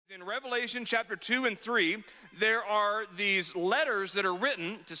In Revelation chapter 2 and 3, there are these letters that are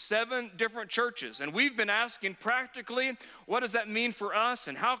written to 7 different churches. And we've been asking practically, what does that mean for us?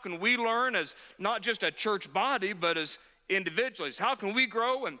 And how can we learn as not just a church body, but as individuals? How can we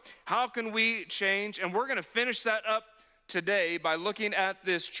grow and how can we change? And we're going to finish that up today by looking at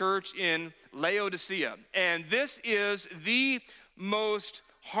this church in Laodicea. And this is the most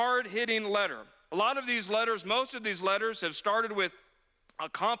hard-hitting letter. A lot of these letters, most of these letters have started with a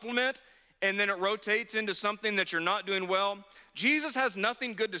compliment, and then it rotates into something that you're not doing well. Jesus has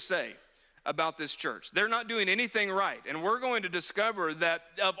nothing good to say about this church. They're not doing anything right. And we're going to discover that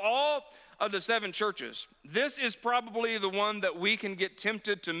of all of the 7 churches, this is probably the one that we can get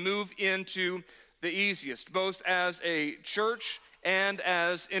tempted to move into the easiest, both as a church and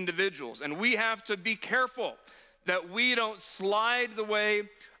as individuals. And we have to be careful that we don't slide the way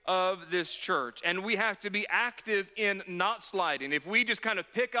of this church, and we have to be active in not sliding. If we just kind of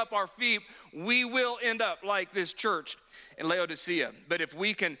pick up our feet, we will end up like this church in Laodicea. But if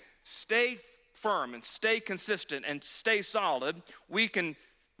we can stay firm and stay consistent and stay solid, we can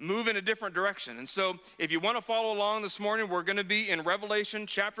move in a different direction. And so if you want to follow along this morning, we're going to be in Revelation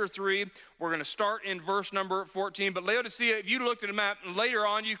chapter 3. We're going to start in verse number 14. But Laodicea, if you looked at a map, and later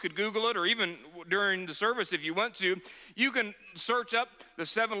on you could Google it, or even during the service if you want to, you can search up the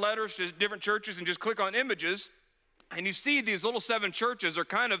 7 letters to different churches and just click on images. And you see these little 7 churches are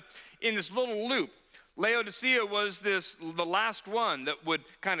kind of in this little loop. Laodicea was the last one that would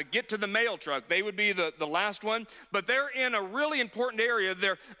kind of get to the mail truck. They would be the last one, but they're in a really important area.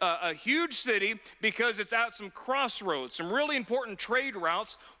 They're a huge city because it's at some crossroads. Some really important trade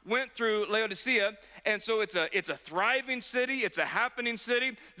routes went through Laodicea, and so it's a thriving city. It's a happening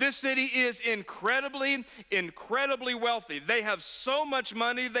city. This city is incredibly wealthy. They have so much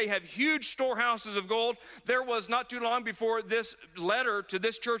money. They have huge storehouses of gold. There was not too long before this letter to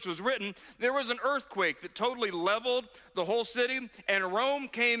this church was written, there was an earthquake that totally leveled the whole city, and Rome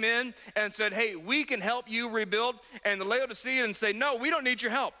came in and said, hey, we can help you rebuild. And the Laodiceans say, no, we don't need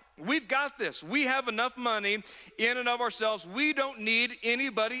your help. We've got this. We have enough money in and of ourselves. We don't need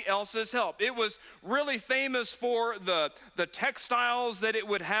anybody else's help. It was really famous for the textiles that it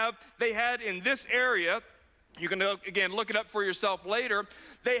would have. They had in this area, you can, again, look it up for yourself later.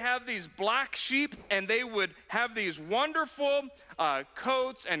 They have these black sheep, and they would have these wonderful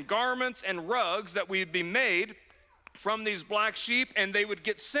coats and garments and rugs that would be made from these black sheep, and they would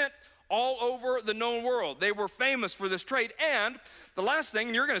get sent all over the known world. They were famous for this trade. And the last thing,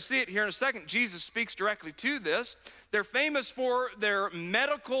 and you're going to see it here in a second, Jesus speaks directly to this. They're famous for their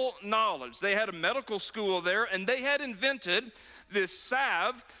medical knowledge. They had a medical school there, and they had invented this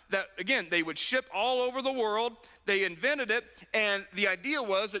salve that, again, they would ship all over the world. They invented it, and the idea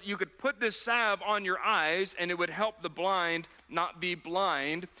was that you could put this salve on your eyes, and it would help the blind not be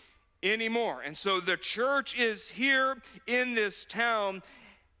blind anymore. And so the church is here in this town,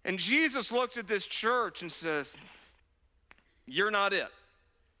 and Jesus looks at this church and says, you're not it.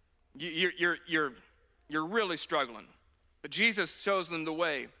 You're really struggling. But Jesus shows them the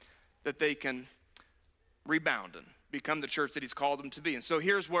way that they can rebound and become the church that he's called them to be. And so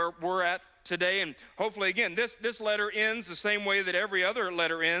here's where we're at today. And hopefully, again, this letter ends the same way that every other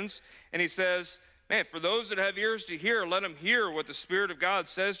letter ends. And he says, man, for those that have ears to hear, let them hear what the Spirit of God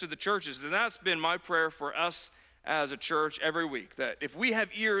says to the churches. And that's been my prayer for us as a church every week, that if we have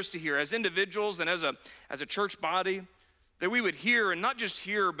ears to hear as individuals and as a church body, that we would hear, and not just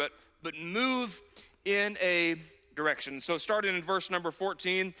hear, but move in a direction. So starting in verse number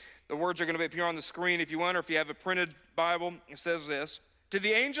 14, the words are going to appear on the screen if you want, or if you have a printed Bible. It says this: to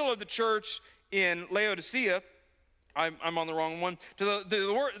the angel of the church in Laodicea, I'm on the wrong one.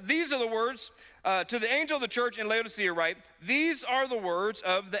 These are the words, to the angel of the church in Laodicea, write, these are the words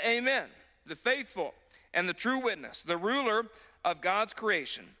of the Amen, the faithful and the true witness, the ruler of God's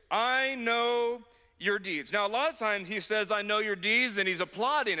creation. I know your deeds. Now, a lot of times he says, I know your deeds, and he's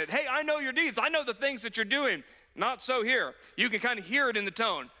applauding it. Hey, I know your deeds. I know the things that you're doing. Not so here. You can kind of hear it in the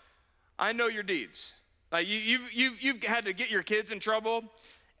tone. I know your deeds. Like you've had to get your kids in trouble,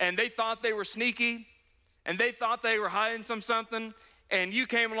 and they thought they were sneaky, and they thought they were hiding something, and you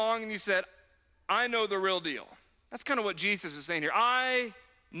came along and you said, I know the real deal. That's kind of what Jesus is saying here. I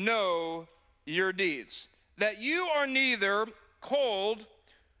know your deeds, that you are neither cold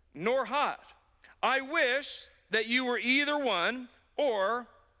nor hot. I wish that you were either one or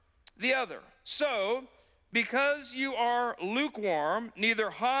the other. So, because you are lukewarm, neither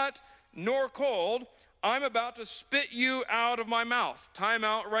hot nor cold, I'm about to spit you out of my mouth. Time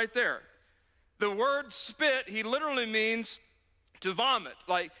out right there. The word spit, he literally means to vomit.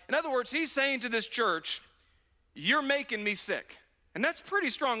 Like, in other words, he's saying to this church, you're making me sick. And that's pretty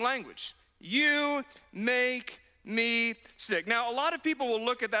strong language. You make me sick. Now, a lot of people will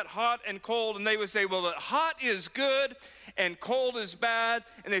look at that hot and cold and they would say, well, the hot is good and cold is bad.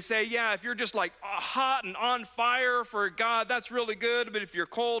 And they say, yeah, if you're just like hot and on fire for God, that's really good. But if you're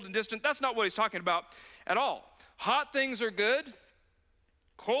cold and distant, that's not what he's talking about at all. Hot things are good.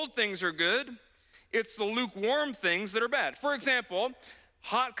 Cold things are good. It's the lukewarm things that are bad. For example,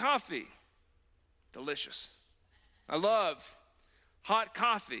 hot coffee, delicious. I love hot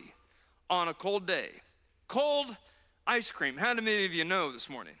coffee on a cold day. Cold ice cream. How many of you know this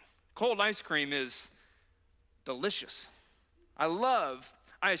morning? Cold ice cream is delicious. I love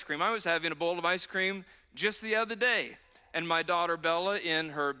ice cream. I was having a bowl of ice cream just the other day, and my daughter Bella, in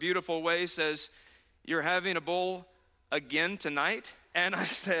her beautiful way, says, "You're having a bowl again tonight?" And I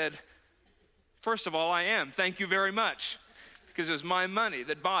said, first of all, I am. Thank you very much, because it was my money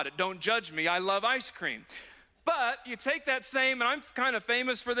that bought it. Don't judge me. I love ice cream. But you take that same, and I'm kind of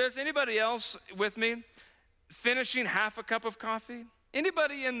famous for this. Anybody else with me? Finishing half a cup of coffee?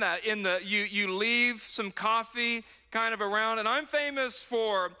 Anybody in that? You leave some coffee kind of around, and I'm famous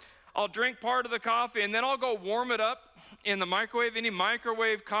for, I'll drink part of the coffee, and then I'll go warm it up in the microwave. Any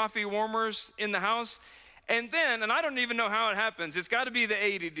microwave coffee warmers in the house? And then, and I don't even know how it happens, it's got to be the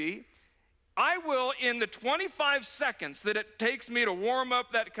ADD. I will, in the 25 seconds that it takes me to warm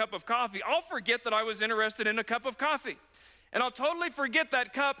up that cup of coffee, I'll forget that I was interested in a cup of coffee. And I'll totally forget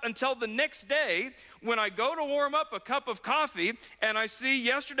that cup until the next day when I go to warm up a cup of coffee and I see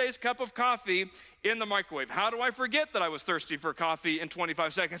yesterday's cup of coffee in the microwave. How do I forget that I was thirsty for coffee in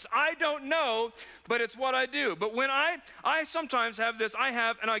 25 seconds? I don't know, but it's what I do. But when I sometimes have this,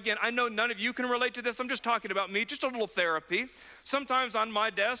 and again, I know none of you can relate to this. I'm just talking about me, just a little therapy. Sometimes on my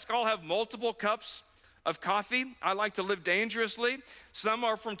desk, I'll have multiple cups of coffee. I like to live dangerously. Some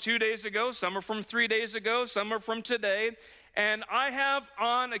are from 2 days ago, some are from 3 days ago, some are from today. And I have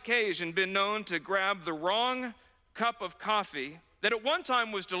on occasion been known to grab the wrong cup of coffee that at one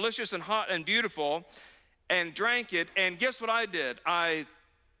time was delicious and hot and beautiful and drank it. And guess what I did? I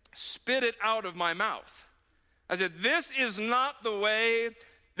spit it out of my mouth. I said, this is not the way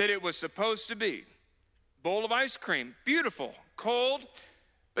that it was supposed to be. Bowl of ice cream, beautiful, cold.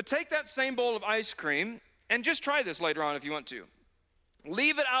 But take that same bowl of ice cream and just try this later on if you want to.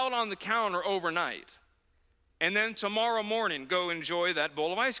 Leave it out on the counter overnight. And then tomorrow morning, go enjoy that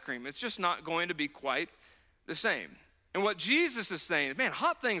bowl of ice cream. It's just not going to be quite the same. And what Jesus is saying is, man,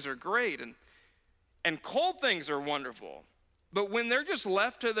 hot things are great and cold things are wonderful. But when they're just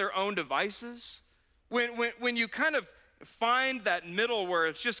left to their own devices, when you kind of find that middle where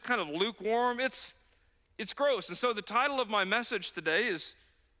it's just kind of lukewarm, it's gross. And so the title of my message today is,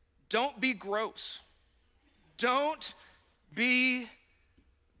 Don't Be Gross. Don't be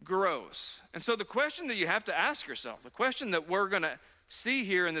gross. And so the question that you have to ask yourself, the question that we're going to see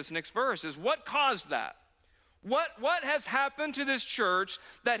here in this next verse is, what caused that? What has happened to this church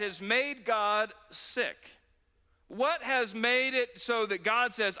that has made God sick? What has made it so that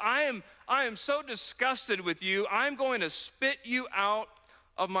God says, I am so disgusted with you, I'm going to spit you out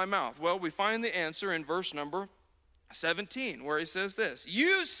of my mouth? Well, we find the answer in verse number 17, where he says this.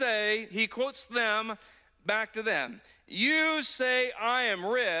 You say, he quotes them back to them. You say, I am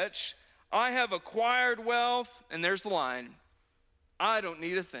rich, I have acquired wealth, and there's the line, I don't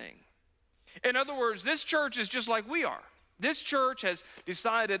need a thing. In other words, this church is just like we are. This church has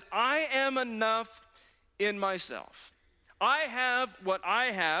decided, I am enough in myself. I have what I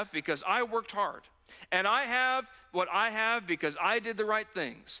have because I worked hard. And I have what I have because I did the right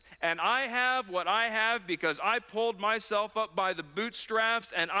things. And I have what I have because I pulled myself up by the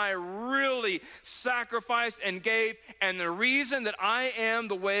bootstraps and I really sacrificed and gave. And the reason that I am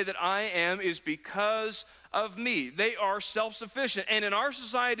the way that I am is because of me. They are self-sufficient. And in our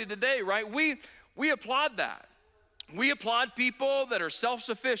society today, right, we applaud that. We applaud people that are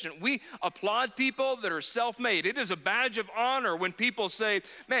self-sufficient. We applaud people that are self-made. It is a badge of honor when people say,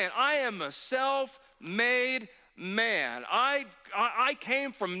 man, I am a self-made man. I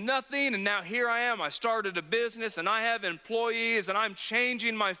came from nothing and now here I am. I started a business and I have employees and I'm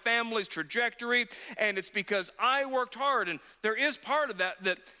changing my family's trajectory, and it's because I worked hard. And there is part of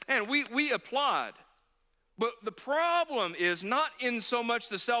that and we applaud. But the problem is not in so much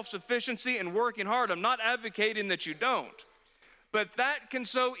the self-sufficiency and working hard. I'm not advocating that you don't. But that can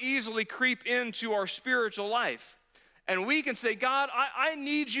so easily creep into our spiritual life. And we can say, God, I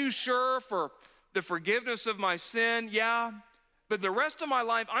need you, sure, for the forgiveness of my sin, yeah. But the rest of my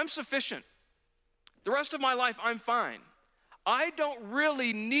life, I'm sufficient. The rest of my life, I'm fine. I don't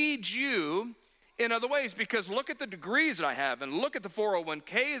really need you in other ways, because look at the degrees that I have, and look at the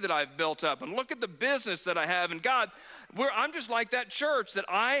 401k that I've built up, and look at the business that I have. And God, I'm just like that church, that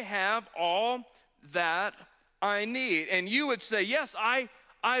I have all that I need. And you would say, yes, I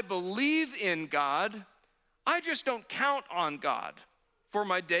believe in God. I just don't count on God for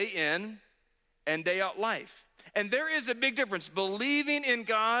my day in and day out life. And there is a big difference. Believing in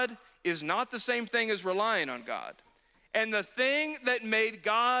God is not the same thing as relying on God. And the thing that made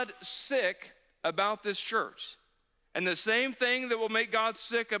God sick about this church, and the same thing that will make God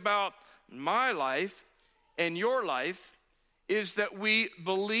sick about my life and your life, is that we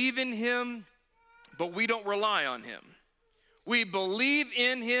believe in him, but we don't rely on him. We believe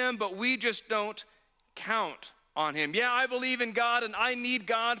in him, but we just don't count on him. Yeah, I believe in God, and I need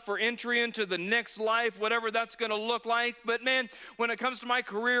God for entry into the next life, whatever that's going to look like. But man, when it comes to my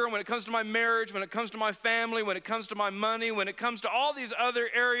career, when it comes to my marriage, when it comes to my family, when it comes to my money, when it comes to all these other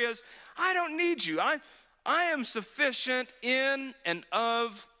areas, I don't need you. I am sufficient in and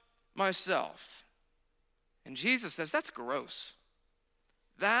of myself. And Jesus says, that's gross.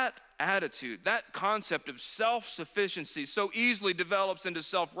 That attitude, that concept of self-sufficiency so easily develops into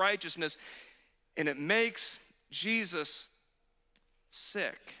self-righteousness, and it makes Jesus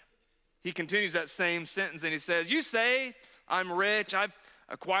sick. He continues that same sentence and he says, you say I'm rich, I've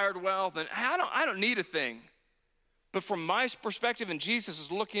acquired wealth, and I don't need a thing. But from my perspective, and Jesus is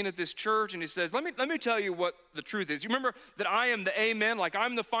looking at this church and he says, let me tell you what the truth is. You remember that I am the amen, like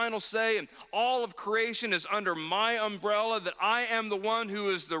I'm the final say, and all of creation is under my umbrella, that I am the one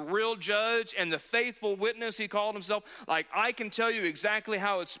who is the real judge and the faithful witness, he called himself. Like I can tell you exactly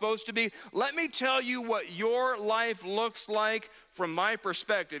how it's supposed to be. Let me tell you what your life looks like from my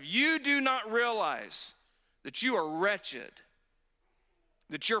perspective. You do not realize that you are wretched,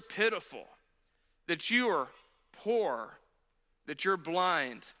 that you're pitiful, that you are poor, that you're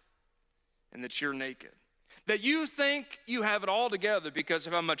blind, and that you're naked. That you think you have it all together because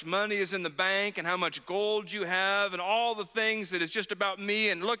of how much money is in the bank and how much gold you have and all the things that is just about me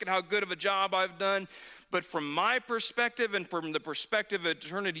and look at how good of a job I've done. But from my perspective and from the perspective of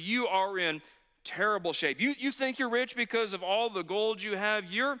eternity, you are in terrible shape. You think you're rich because of all the gold you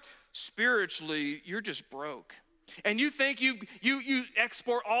have. You're just broke. And you think you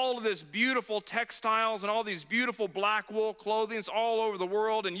export all of this beautiful textiles and all these beautiful black wool clothing all over the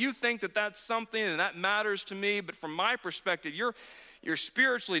world, and you think that that's something and that matters to me. But from my perspective, you're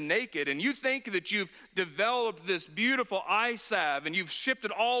spiritually naked, and you think that you've developed this beautiful eye salve and you've shipped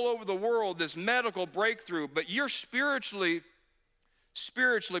it all over the world, this medical breakthrough, but you're spiritually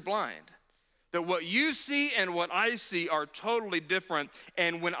blind. That what you see and what I see are totally different.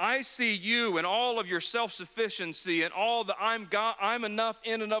 And when I see you and all of your self-sufficiency and all the I'm enough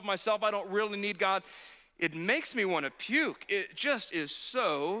in and of myself, I don't really need God, it makes me want to puke. It just is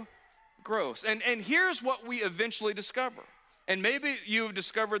so gross. And here's what we eventually discover. And maybe you've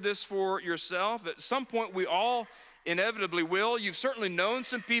discovered this for yourself. At some point, we all inevitably will. You've certainly known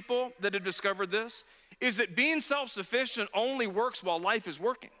some people that have discovered this, is that being self-sufficient only works while life is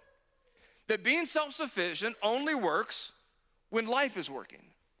working. That being self-sufficient only works when life is working.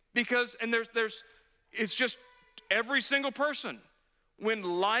 Because, and it's just every single person. When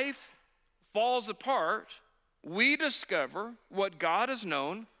life falls apart, we discover what God has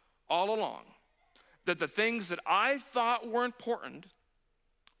known all along. That the things that I thought were important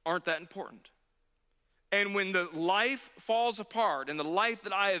aren't that important. And when the life falls apart and the life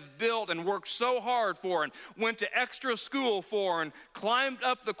that I have built and worked so hard for and went to extra school for and climbed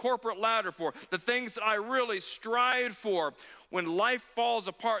up the corporate ladder for, the things that I really strived for, when life falls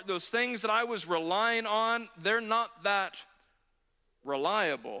apart, those things that I was relying on, they're not that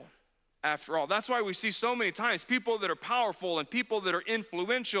reliable after all. That's why we see so many times people that are powerful and people that are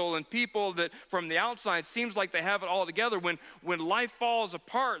influential and people that from the outside seems like they have it all together. When life falls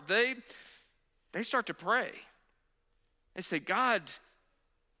apart, they start to pray. They say, God,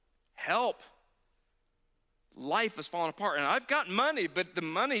 help. Life is falling apart. And I've got money, but the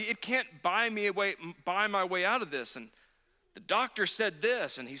money, it can't buy my way out of this. And the doctor said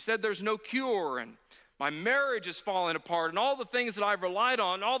this, and he said there's no cure, and my marriage is falling apart, and all the things that I've relied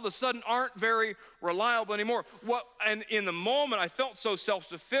on all of a sudden aren't very reliable anymore. And in the moment, I felt so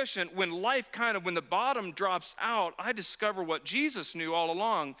self-sufficient. When the bottom drops out, I discover what Jesus knew all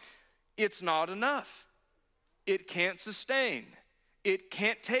along. It's not enough. It can't sustain. It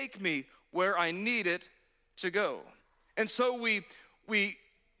can't take me where I need it to go. And so we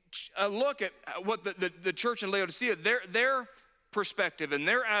look at what the church in Laodicea, their perspective and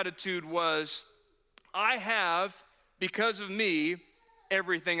their attitude was, I have, because of me,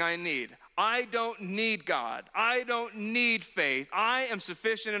 everything I need. I don't need God. I don't need faith. I am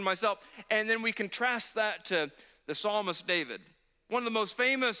sufficient in myself. And then we contrast that to the psalmist David. One of the most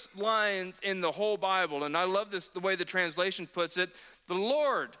famous lines in the whole Bible, and I love this, the way the translation puts it, the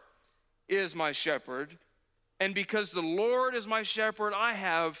Lord is my shepherd, and because the Lord is my shepherd, I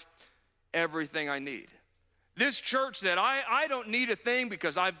have everything I need. This church said, I don't need a thing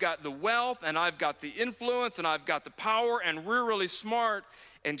because I've got the wealth and I've got the influence and I've got the power and we're really smart.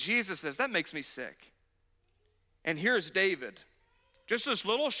 And Jesus says, that makes me sick. And here's David, just this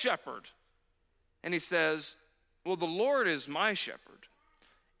little shepherd. And he says, well, the Lord is my shepherd.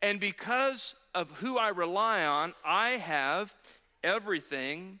 And because of who I rely on, I have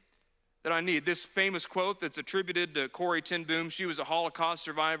everything that I need. This famous quote that's attributed to Corrie ten Boom, she was a Holocaust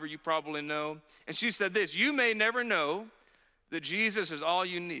survivor, you probably know. And she said this, you may never know that Jesus is all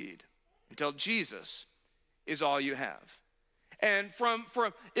you need until Jesus is all you have. And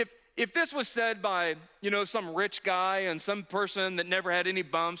if this was said by, some rich guy and some person that never had any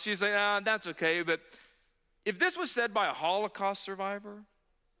bumps, she's like, that's okay. But if this was said by a Holocaust survivor,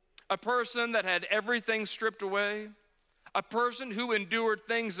 a person that had everything stripped away, a person who endured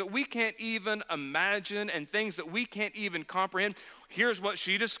things that we can't even imagine and things that we can't even comprehend, here's what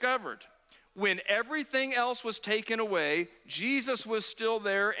she discovered. When everything else was taken away, Jesus was still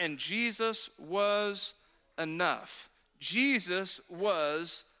there and Jesus was enough. Jesus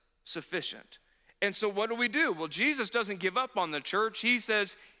was sufficient. And so what do? Well, Jesus doesn't give up on the church. He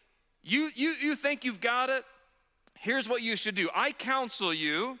says, you think you've got it? Here's what you should do. I counsel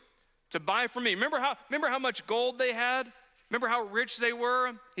you to buy from me. Remember how much gold they had? Remember how rich they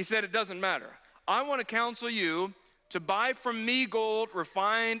were? He said, it doesn't matter. I want to counsel you to buy from me gold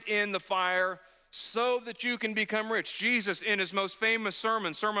refined in the fire so that you can become rich. Jesus, in his most famous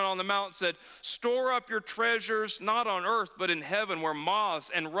sermon, Sermon on the Mount, said, store up your treasures not on earth, but in heaven where moths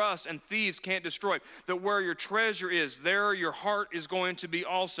and rust and thieves can't destroy. That where your treasure is, there your heart is going to be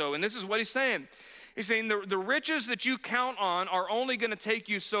also. And this is what he's saying. He's saying the riches that you count on are only going to take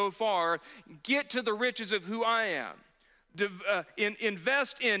you so far. Get to the riches of who I am.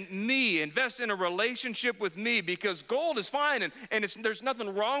 Invest in me, invest in a relationship with me, because gold is fine and there's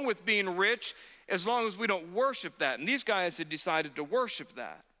nothing wrong with being rich as long as we don't worship that. And these guys had decided to worship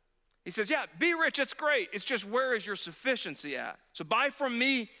that. He says, yeah, be rich, that's great. It's just, where is your sufficiency at? So buy from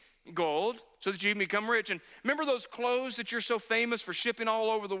me gold so that you can become rich. And remember those clothes that you're so famous for shipping all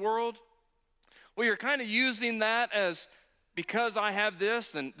over the world? Well, you're kind of using that as, because I have this,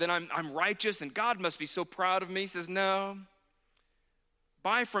 then I'm righteous and God must be so proud of me. He says, no,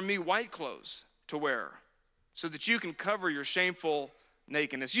 buy from me white clothes to wear so that you can cover your shameful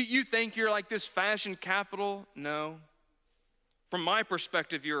nakedness. You think you're like this fashion capital? No. From my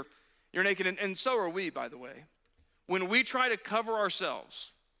perspective, you're naked, and so are we, by the way. When we try to cover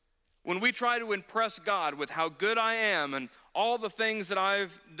ourselves, when we try to impress God with how good I am and all the things that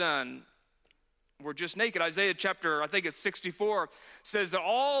I've done, we're just naked. Isaiah chapter, I think it's 64, says that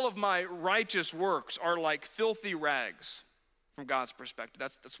all of my righteous works are like filthy rags from God's perspective.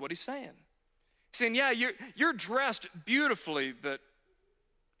 That's what he's saying. He's saying, yeah, you're dressed beautifully, but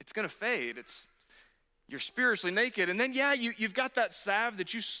it's going to fade. You're spiritually naked. And then, yeah, you've got that salve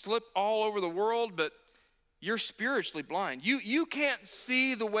that you slip all over the world, but you're spiritually blind. You can't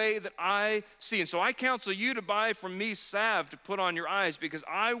see the way that I see. And so I counsel you to buy from me salve to put on your eyes, because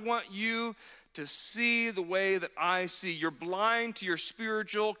I want you to see the way that I see. You're blind to your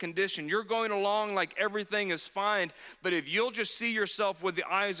spiritual condition. You're going along like everything is fine, but if you'll just see yourself with the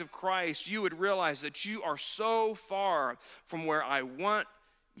eyes of Christ, you would realize that you are so far from where I want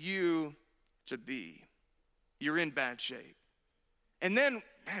you to be. You're in bad shape. And then,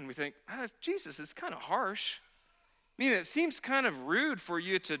 man, we think, Jesus is kind of harsh. I mean, it seems kind of rude for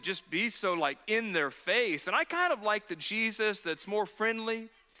you to just be so like in their face. And I kind of like the Jesus that's more friendly.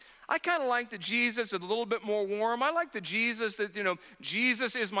 I kind of like the Jesus that's a little bit more warm. I like the Jesus that,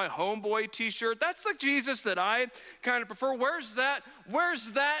 Jesus is my homeboy t-shirt. That's the Jesus that I kind of prefer. Where's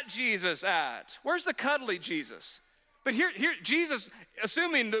that Jesus at? Where's the cuddly Jesus? But here Jesus,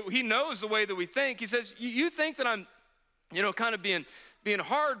 assuming that he knows the way that we think, he says, you think that I'm, kind of being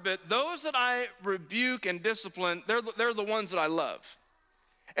hard, but those that I rebuke and discipline, they're the ones that I love.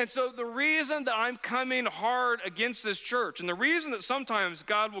 And so the reason that I'm coming hard against this church, and the reason that sometimes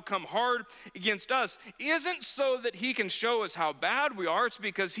God will come hard against us, isn't so that he can show us how bad we are. It's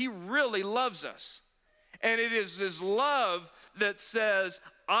because he really loves us. And it is his love that says,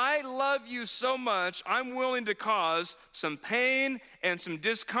 I love you so much, I'm willing to cause some pain and some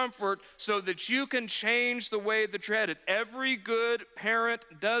discomfort so that you can change the way that you're headed. Every good parent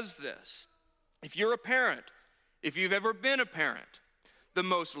does this. If you're a parent, if you've ever been a parent, the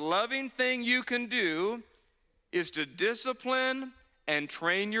most loving thing you can do is to discipline and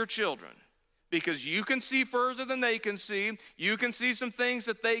train your children. Because you can see further than they can see. You can see some things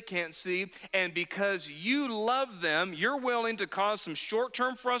that they can't see. And because you love them, you're willing to cause some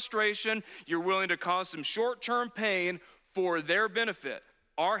short-term frustration. You're willing to cause some short-term pain for their benefit.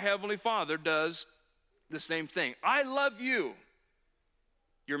 Our Heavenly Father does the same thing. I love you.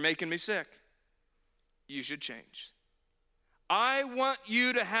 You're making me sick. You should change. I want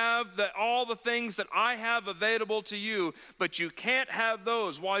you to have all the things that I have available to you, but you can't have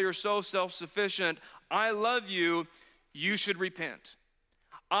those while you're so self-sufficient. I love you. You should repent.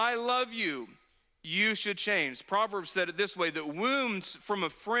 I love you. You should change. Proverbs said it this way, that wounds from a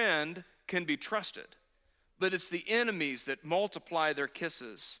friend can be trusted, but it's the enemies that multiply their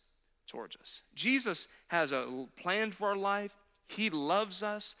kisses towards us. Jesus has a plan for our life. He loves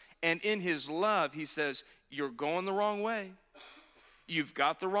us, and in his love, he says, you're going the wrong way. You've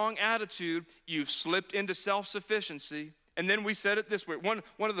got the wrong attitude. You've slipped into self-sufficiency. And then we said it this way. One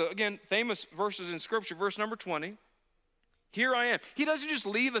of the, again, famous verses in Scripture, verse number 20. Here I am. He doesn't just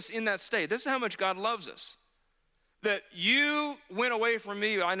leave us in that state. This is how much God loves us. That you went away from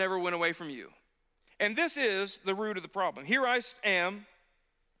me, I never went away from you. And this is the root of the problem. Here I am.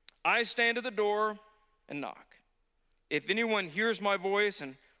 I stand at the door and knock. If anyone hears my voice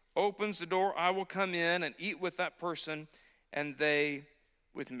and opens the door, I will come in and eat with that person and they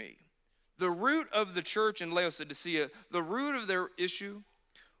with me. The root of the church in Laodicea, the root of their issue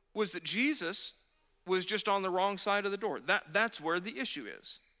was that Jesus was just on the wrong side of the door. That's where the issue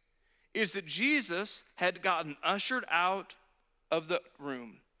is that Jesus had gotten ushered out of the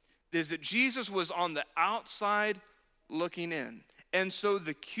room, is that Jesus was on the outside looking in. And so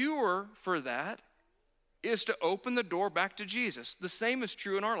the cure for that is to open the door back to Jesus. The same is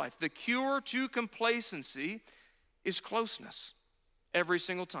true in our life. The cure to complacency is closeness every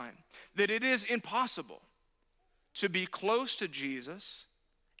single time. That it is impossible to be close to Jesus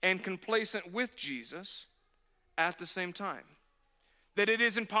and complacent with Jesus at the same time. That it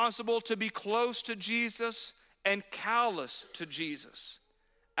is impossible to be close to Jesus and callous to Jesus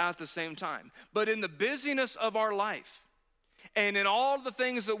at the same time. But in the busyness of our life and in all the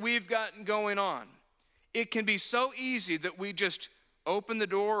things that we've got going on, it can be so easy that we just open the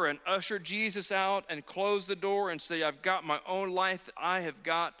door and usher Jesus out and close the door and say, I've got my own life that I have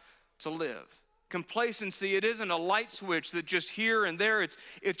got to live. Complacency, it isn't a light switch that just here and there, it's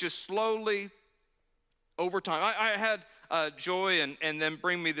just slowly over time. I had Joy and then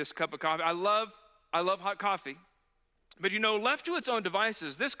bring me this cup of coffee. I love hot coffee. But left to its own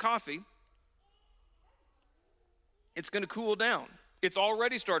devices, this coffee, it's going to cool down. It's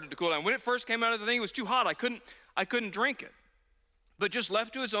already started to cool down. When it first came out of the thing, it was too hot. I couldn't drink it. But just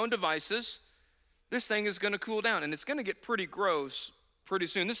left to its own devices, this thing is going to cool down, and it's going to get pretty gross pretty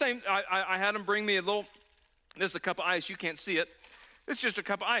soon. The same, I had them bring me this is a cup of ice. You can't see it. It's just a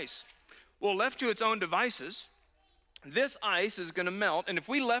cup of ice. Well, left to its own devices, this ice is going to melt, and if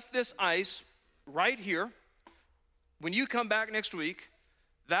we left this ice right here, when you come back next week,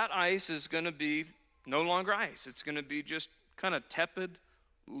 that ice is going to be no longer ice. It's going to be just kind of tepid,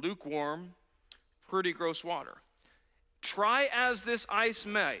 lukewarm, pretty gross water. Try as this ice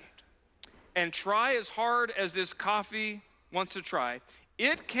may, and try as hard as this coffee wants to try,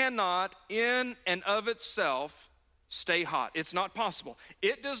 it cannot in and of itself stay hot. It's not possible.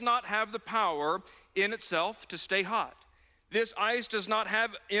 It does not have the power in itself to stay hot. This ice does not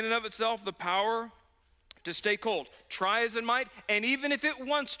have in and of itself the power to stay cold. Try as it might, and even if it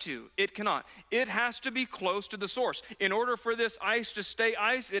wants to, it cannot. It has to be close to the source. In order for this ice to stay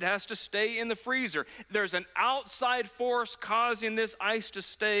ice, it has to stay in the freezer. There's an outside force causing this ice to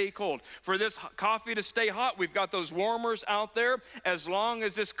stay cold. For this coffee to stay hot, we've got those warmers out there. As long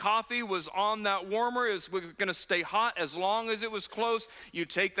as this coffee was on that warmer, it's going to stay hot. As long as it was close, you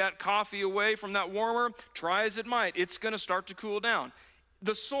take that coffee away from that warmer, try as it might, it's going to start to cool down.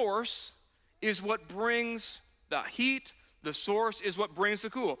 The source is what brings the heat. The source is what brings the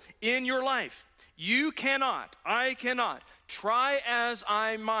cool. In your life, I cannot, try as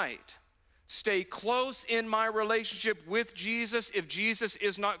I might, stay close in my relationship with Jesus if Jesus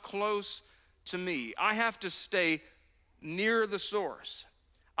is not close to me. I have to stay near the source.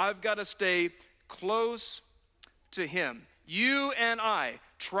 I've got to stay close to him. You and I,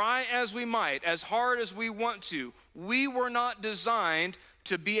 try as we might, as hard as we want to, we were not designed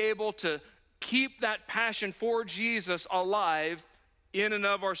to be able to keep that passion for Jesus alive in and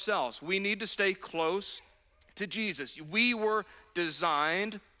of ourselves. We need to stay close to Jesus. We were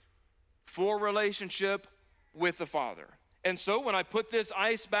designed for relationship with the Father. And so when I put this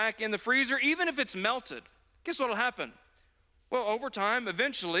ice back in the freezer, even if it's melted, guess what will happen? Well, over time,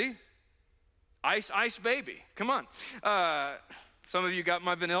 eventually, ice baby. Come on. Some of you got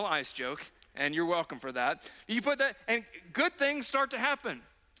my vanilla ice joke, and you're welcome for that. You put that, and good things start to happen.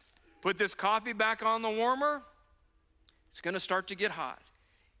 Put this coffee back on the warmer, it's going to start to get hot.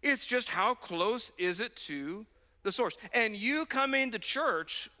 It's just how close is it to the source? And you coming to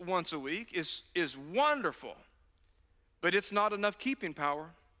church once a week is wonderful, but it's not enough keeping power.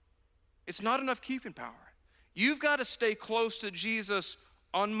 It's not enough keeping power. You've got to stay close to Jesus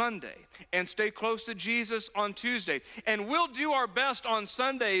on Monday and stay close to Jesus on Tuesday. And we'll do our best on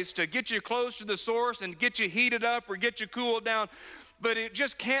Sundays to get you close to the source and get you heated up or get you cooled down, but it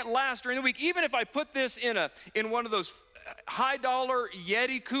just can't last during the week. Even if I put this in one of those high-dollar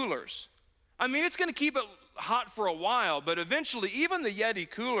Yeti coolers, I mean, it's going to keep it hot for a while, but eventually even the Yeti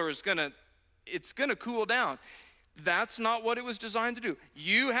cooler is going to cool down. That's not what it was designed to do.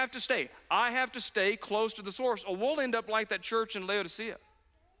 You have to stay. I have to stay close to the source, or we'll end up like that church in Laodicea.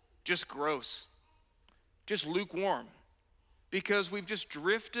 Just gross. Just lukewarm. Because we've just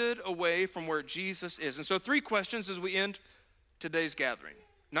drifted away from where Jesus is. And so 3 questions as we end today's gathering.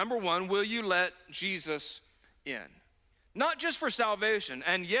 Number 1, will you let Jesus in? Not just for salvation.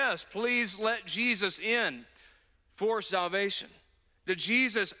 And yes, please let Jesus in for salvation. That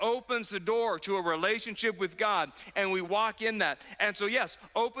Jesus opens the door to a relationship with God, and we walk in that. And so yes,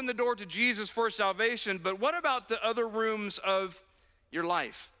 open the door to Jesus for salvation, but what about the other rooms of your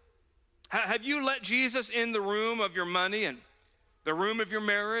life? Have you let Jesus in the room of your money and the room of your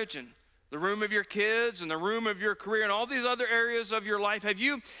marriage and the room of your kids and the room of your career and all these other areas of your life? Have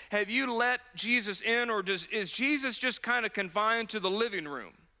you let Jesus in, or is Jesus just kind of confined to the living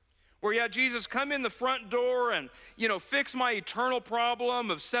room? Where, yeah, Jesus, come in the front door and, fix my eternal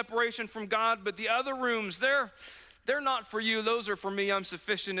problem of separation from God, but the other rooms, they're not for you. Those are for me. I'm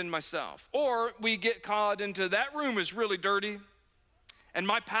sufficient in myself. Or we get caught into that room is really dirty, and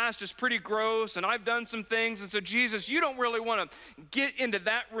my past is pretty gross, and I've done some things, and so Jesus, you don't really want to get into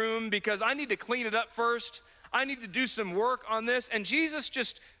that room because I need to clean it up first. I need to do some work on this, and Jesus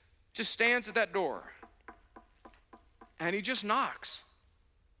just stands at that door, and he just knocks.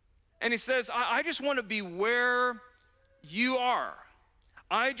 And he says, I just want to be where you are.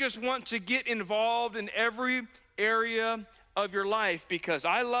 I just want to get involved in every area of your life because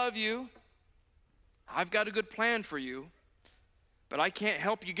I love you. I've got a good plan for you, but I can't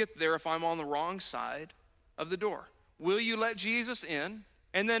help you get there if I'm on the wrong side of the door. Will you let Jesus in?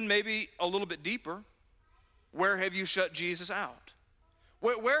 And then maybe a little bit deeper, where have you shut Jesus out?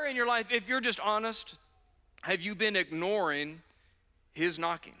 Where in your life, if you're just honest, have you been ignoring his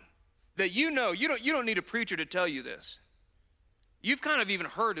knocking? That you don't need a preacher to tell you this. You've kind of even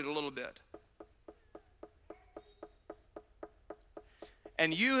heard it a little bit.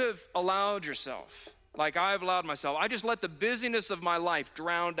 And you have allowed yourself, like I've allowed myself, I just let the busyness of my life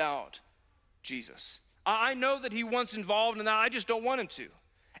drown out Jesus. I know that he wants involved in that, I just don't want him to.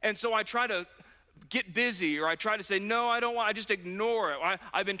 And so I try to get busy, or I try to say, no, I don't want, I just ignore it.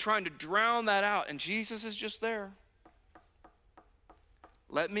 I've been trying to drown that out, and Jesus is just there.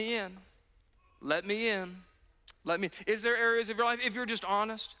 Let me in. Let me in. Is there areas of your life, if you're just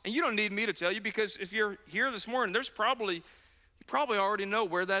honest, and you don't need me to tell you, because if you're here this morning, you probably already know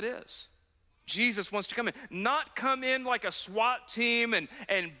where that is. Jesus wants to come in. Not come in like a SWAT team and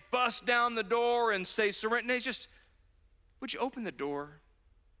bust down the door and say, surrender. Just, would you open the door?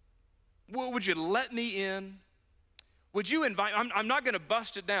 Would you let me in? Would you invite, I'm not going to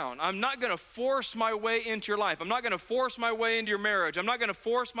bust it down. I'm not going to force my way into your life. I'm not going to force my way into your marriage. I'm not going to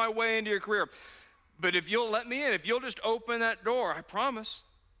force my way into your career. But if you'll let me in, if you'll just open that door, I promise,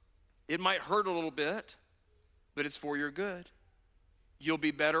 it might hurt a little bit, but it's for your good. You'll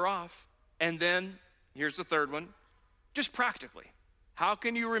be better off. And then, here's the third one, just practically. How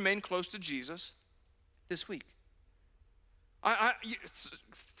can you remain close to Jesus this week?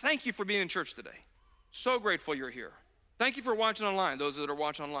 Thank you for being in church today. So grateful you're here. Thank you for watching online, those that are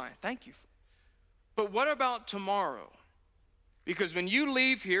watching online. Thank you. But what about tomorrow? Because when you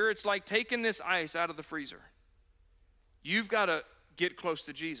leave here, it's like taking this ice out of the freezer. You've got to get close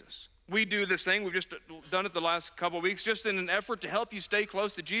to Jesus. We do this thing, we've just done it the last couple of weeks, just in an effort to help you stay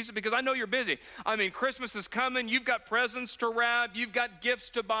close to Jesus, because I know you're busy. I mean, Christmas is coming, you've got presents to wrap, you've got gifts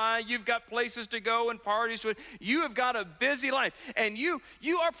to buy, you've got places to go and parties to. You have got a busy life, and you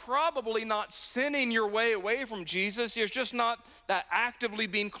are probably not sinning your way away from Jesus. You're just not that actively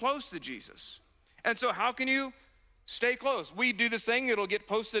being close to Jesus. And so how can you stay close? We do this thing, it'll get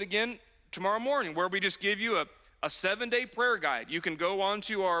posted again tomorrow morning, where we just give you a 7-day prayer guide. You can go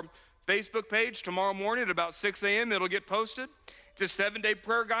onto our Facebook page tomorrow morning at about 6 a.m. It'll get posted. It's a 7-day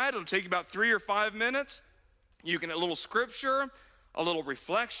prayer guide. It'll take you about 3 or 5 minutes. You can a little scripture, a little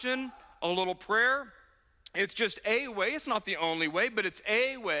reflection, a little prayer. It's just a way. It's not the only way, but it's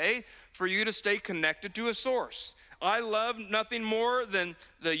a way for you to stay connected to a source. I love nothing more than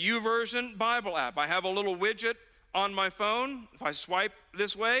the YouVersion Bible app. I have a little widget on my phone. If I swipe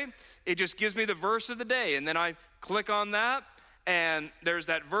this way, it just gives me the verse of the day. And then I click on that, and there's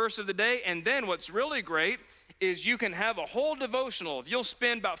that verse of the day. And then what's really great is you can have a whole devotional. If you'll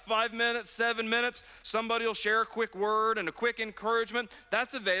spend about 5 minutes, 7 minutes, somebody will share a quick word and a quick encouragement.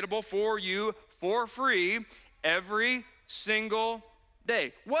 That's available for you for free every single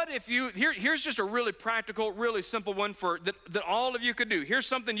day. What if here's just a really practical, really simple one that all of you could do. Here's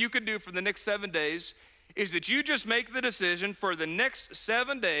something you could do for the next 7 days, is that you just make the decision for the next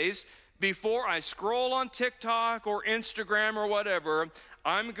 7 days, before I scroll on TikTok or Instagram or whatever,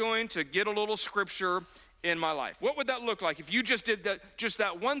 I'm going to get a little scripture in my life. What would that look like if you just did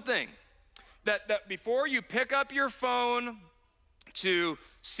that one thing? That before you pick up your phone to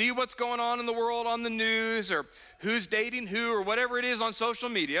see what's going on in the world on the news, or who's dating who, or whatever it is on social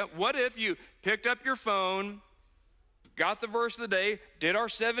media, what if you picked up your phone, got the verse of the day, did our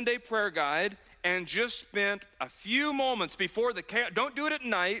 7-day prayer guide, and just spent a few moments before the chaos? Don't do it at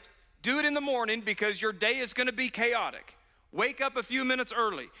night, do it in the morning, because your day is going to be chaotic. Wake up a few minutes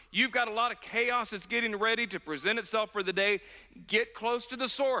early. You've got a lot of chaos that's getting ready to present itself for the day. Get close to the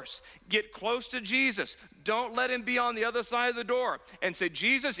source. Get close to Jesus. Don't let him be on the other side of the door. And say,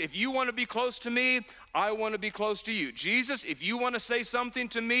 Jesus, if you want to be close to me, I want to be close to you. Jesus, if you want to say something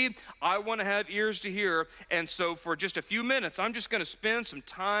to me, I want to have ears to hear. And so for just a few minutes, I'm just going to spend some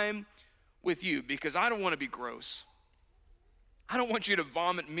time with you, because I don't want to be gross. I don't want you to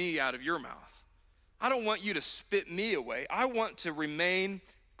vomit me out of your mouth. I don't want you to spit me away. I want to remain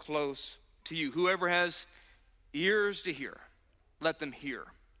close to you. Whoever has ears to hear, let them hear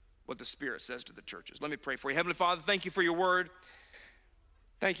what the Spirit says to the churches. Let me pray for you. Heavenly Father, thank you for your word.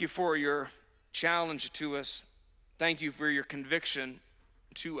 Thank you for your challenge to us. Thank you for your conviction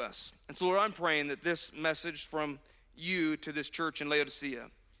to us. And so, Lord, I'm praying that this message from you to this church in Laodicea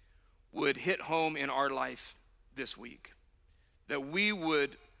would hit home in our life this week. That we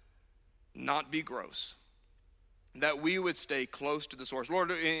would not be gross, that we would stay close to the source.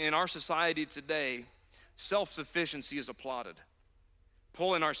 Lord, in our society today, self-sufficiency is applauded.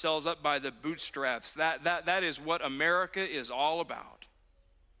 Pulling ourselves up by the bootstraps, that is what America is all about.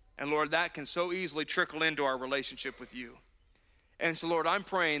 And Lord, that can so easily trickle into our relationship with you. And so, Lord, I'm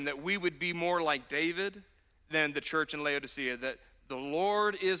praying that we would be more like David than the church in Laodicea, that the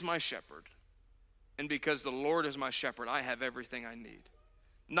Lord is my shepherd, and because the Lord is my shepherd, I have everything I need.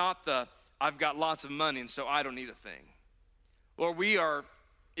 Not I've got lots of money and so I don't need a thing. Lord, we are,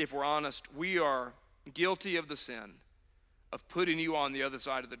 if we're honest, we are guilty of the sin of putting you on the other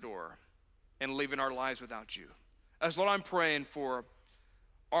side of the door and leaving our lives without you. As Lord, I'm praying for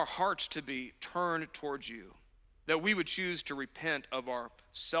our hearts to be turned towards you, that we would choose to repent of our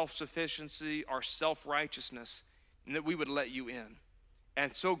self-sufficiency, our self-righteousness, and that we would let you in.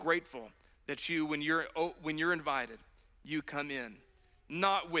 And so grateful that you, when you're invited, you come in.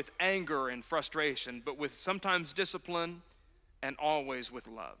 Not with anger and frustration, but with sometimes discipline, and always with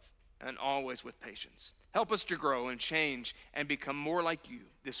love, and always with patience. Help us to grow and change and become more like you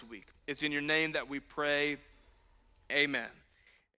this week. It's in your name that we pray. Amen.